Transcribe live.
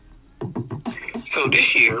So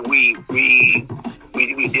this year we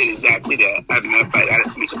did exactly that. As a matter of fact,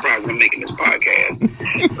 I'm surprised I'm making this podcast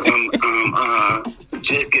because I'm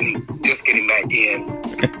just getting back in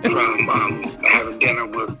from having dinner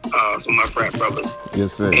with some of my frat brothers.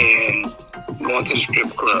 Yes, sir. And going to the strip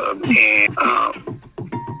club, and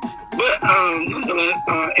but nonetheless,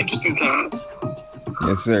 interesting time.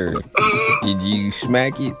 Yes, sir. Did you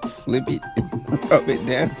smack it, flip it, rub it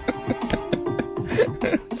down?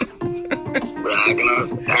 But I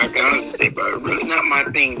can honestly say, bro, really not my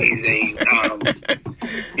thing these days. But that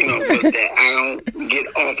I don't get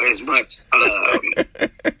off as much.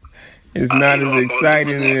 It's not as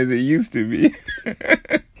exciting as it used to be.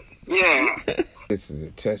 Yeah. This is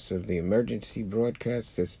a test of the emergency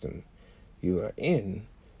broadcast system. You are in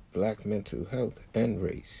Black Mental Health and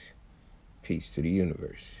Race. Peace to the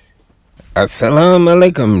universe. Assalamu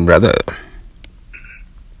alaikum, brother.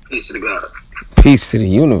 Peace to the God. Peace to the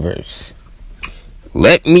universe.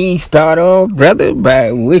 Let me start off, brother,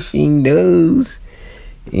 by wishing those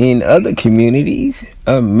in other communities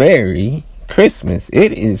a Merry Christmas.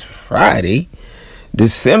 It is Friday,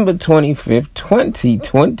 December 25th,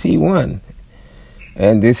 2021.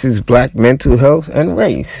 And this is Black Mental Health and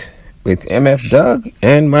Race with MF Doug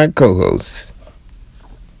and my co-host,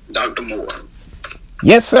 Dr. Moore.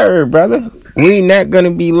 Yes, sir, brother. We not going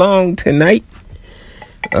to be long tonight.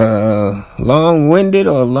 Long-winded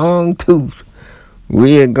or long-toothed.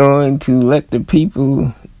 We are going to let the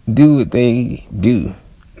people do what they do.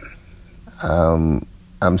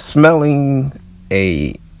 I'm smelling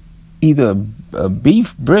either a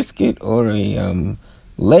beef brisket or a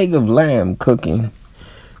leg of lamb cooking,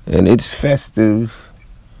 and it's festive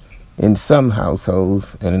in some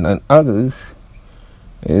households, and in others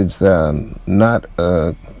it's not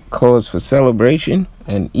a cause for celebration,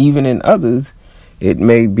 and even in others it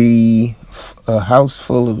may be a house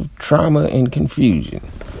full of trauma and confusion.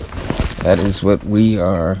 That is what we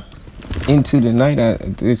are into tonight. I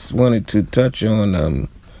just wanted to touch on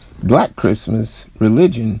Black Christmas,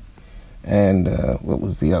 religion, and what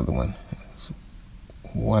was the other one?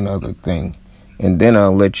 One other thing. And then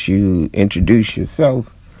I'll let you introduce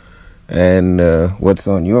yourself and what's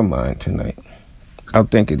on your mind tonight. I'll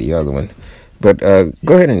think of the other one. But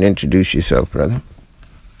go ahead and introduce yourself, brother.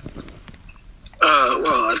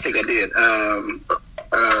 Well, I think I did.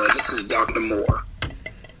 This is Dr. Moore.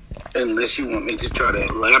 Unless you want me to try to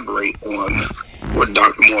elaborate on what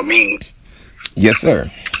Dr. Moore means. Yes, sir.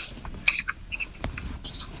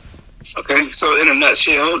 Okay, so in a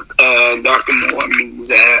nutshell, Dr. Moore means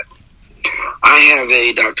that I have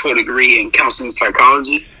a doctoral degree in counseling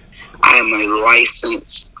psychology. I am a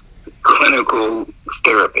licensed clinical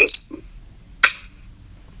therapist.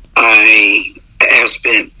 I have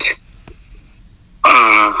spent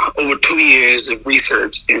over 2 years of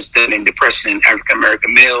research in studying depression in African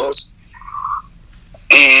American males,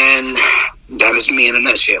 and that is me in a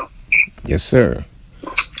nutshell. Yes, sir.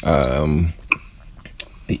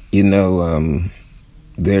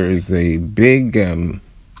 There is a big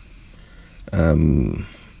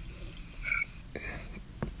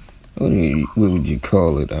what would you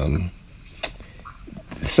call it?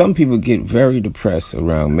 Some people get very depressed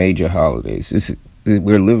around major holidays.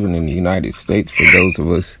 We're living in the United States. For those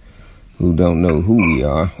of us who don't know who we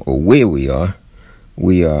are or where we are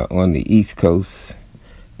on the East Coast,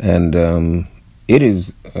 and it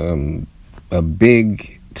is a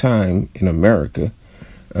big time in America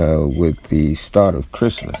with the start of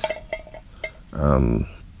Christmas.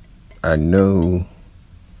 I know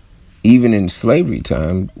even in slavery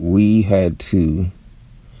time, we had to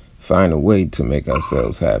find a way to make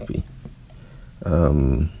ourselves happy.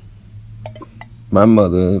 My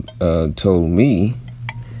mother told me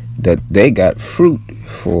that they got fruit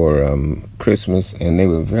for Christmas, and they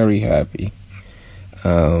were very happy.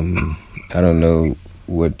 I don't know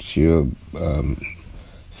what your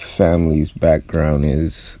family's background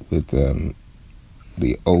is with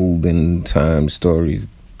the olden time stories.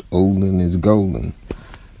 Olden is golden.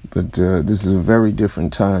 But this is a very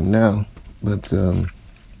different time now. But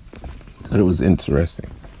thought it was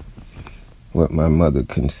interesting what my mother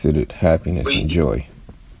considered happiness and joy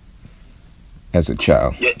as a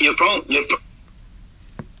child. Your phone.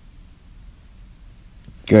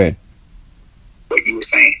 Go ahead. What you were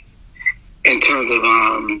saying in terms of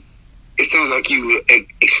it sounds like you were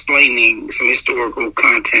explaining some historical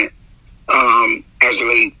content as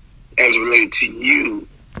related to you.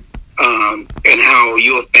 And how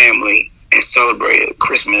your family has celebrated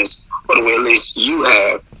Christmas, or the way at least you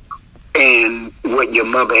have, and what your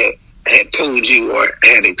mother had told you or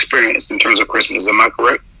had experienced in terms of Christmas. Am I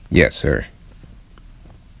correct? Yes, sir.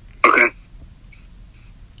 Okay.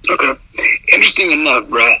 Okay. Interesting enough,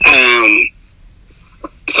 bro.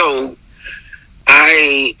 So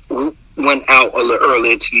I went out a little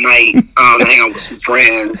earlier tonight to hang out with some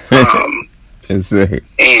friends. Yes, sir.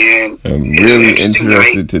 And I'm really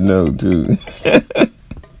interested to know too.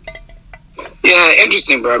 Yeah,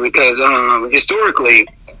 interesting, bro. Because historically,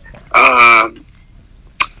 for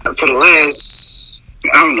the last,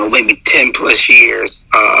 I don't know, maybe 10 plus years,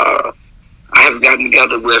 I have gotten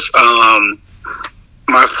together with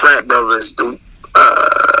my frat brothers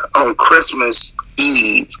on Christmas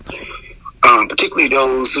Eve, particularly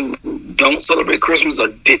those who don't celebrate Christmas or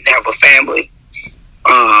didn't have a family.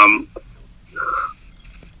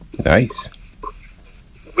 Nice.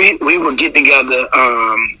 We would get together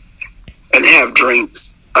and have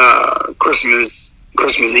drinks Christmas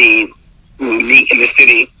Eve. We would meet in the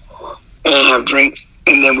city and have drinks,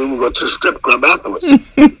 and then we would go to the strip club afterwards.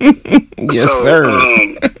 Yes,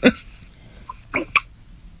 sir.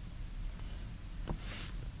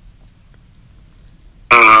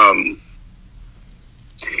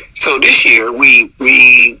 So this year we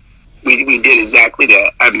did exactly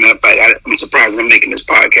that. I'm surprised I'm making this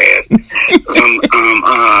podcast because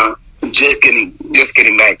I'm just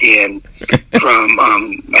getting back in from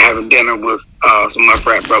having dinner with some of my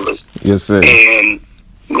frat brothers. Yes, sir. And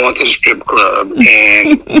going to the strip club,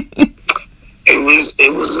 and it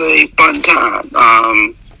was a fun time.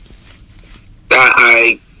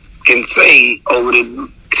 I can say over the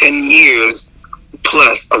 10 years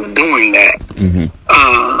plus of doing that,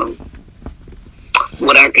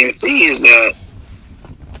 what I can see is that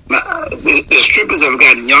the strippers have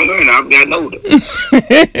gotten younger and I've gotten older.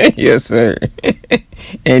 Yes, sir.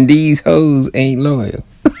 And these hoes ain't loyal.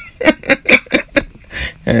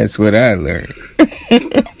 That's what I learned.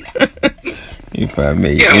 If I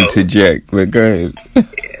may interject, but go ahead.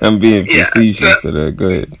 I'm being facetious, but go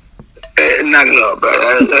ahead. Not at all, bro.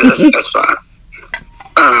 That's fine.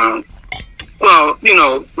 Well,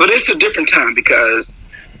 but it's a different time because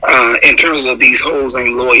in terms of these hoes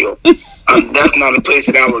ain't loyal, that's not a place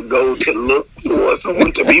that I would go to look for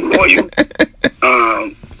someone to be loyal,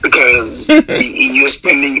 because you're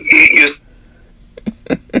spending.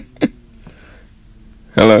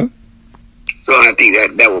 Hello? So I think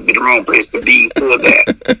that would be the wrong place to be for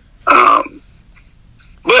that.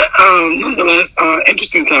 But nonetheless,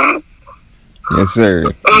 interesting time. Yes,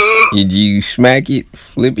 sir. Did you smack it,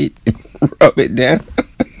 flip it, rub it down?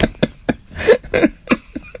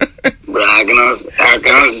 But I can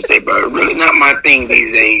honestly say, bro, really not my thing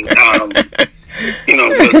these days. But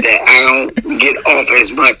that I don't get off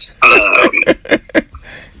as much.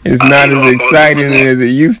 It's not as exciting as it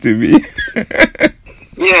used to be.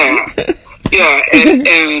 Yeah,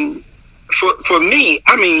 and for me,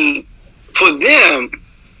 I mean, for them,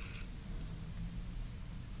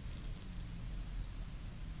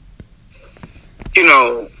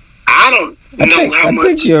 I don't know how much. I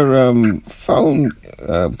think your phone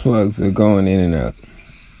plugs are going in and out.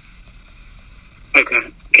 Okay,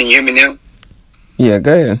 can you hear me now? Yeah,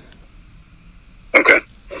 go ahead. Okay.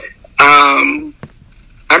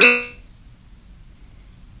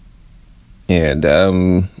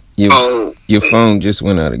 Your phone just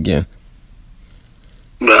went out again.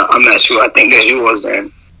 No, I'm not sure. I think that's yours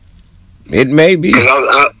then. It may be. Because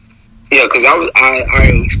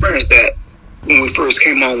I experienced that when we first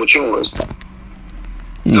came on with yours.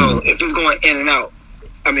 So if it's going in and out,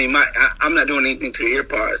 I mean, I'm not doing anything to the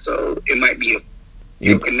earpod, so it might be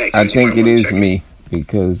your connection. I think it is me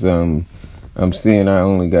because I'm seeing I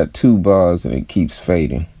only got 2 bars and it keeps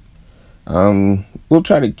fading. We'll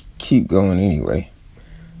try to keep going anyway.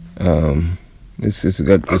 It's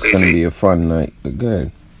going to be a fun night, but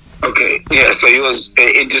good. Okay, yeah. So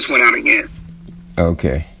it just went out again.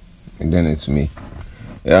 Okay, and then it's me.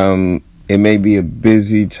 It may be a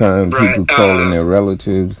busy time. Right, people calling their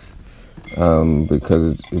relatives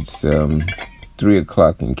because it's 3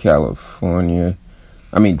 o'clock in California.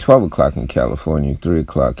 I mean 12 o'clock in California, 3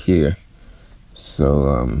 o'clock here.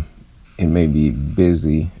 So it may be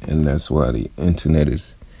busy, and that's why the internet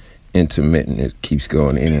is intermittent. It keeps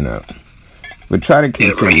going in and out. But try to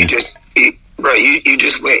continue. You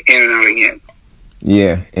just went in and out again.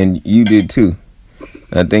 Yeah, and you did too.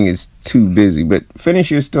 I think it's too busy. But finish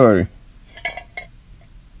your story.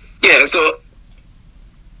 Yeah, so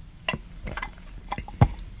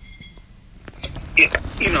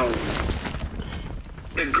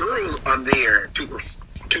the girls are there to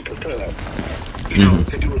perform,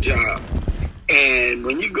 to do a job. And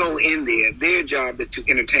when you go in there, their job is to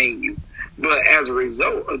entertain you. But as a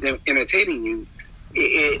result of them entertaining you,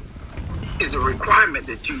 it is a requirement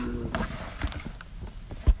that you.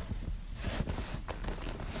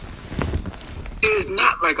 it's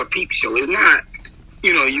not like a peep show. It's not,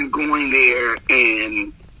 you going there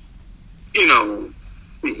and,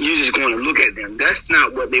 you're just going to look at them. That's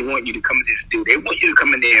not what they want you to come in there to do. They want you to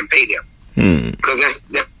come in there and pay them. Because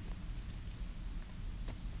that.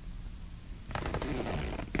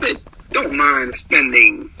 They don't mind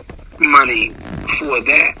spending money for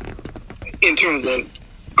that. In terms of,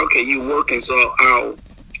 okay, you working, so I'll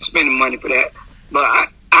spend money for that. But I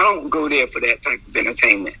don't go there for that type of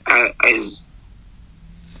entertainment.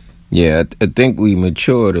 Yeah, I think we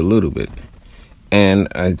matured a little bit. And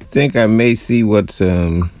I think I may see what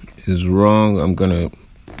is wrong. I'm going to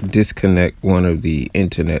disconnect one of the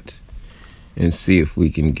internets and see if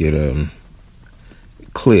we can get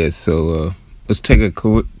clear. So let's take a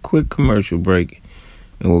quick commercial break,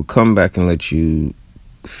 and we'll come back and let you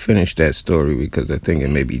finish that story because I think it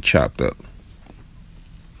may be chopped up.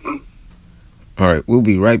 All right, we'll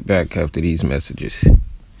be right back after these messages.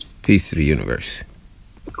 Peace to the universe.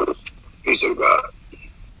 Peace to God.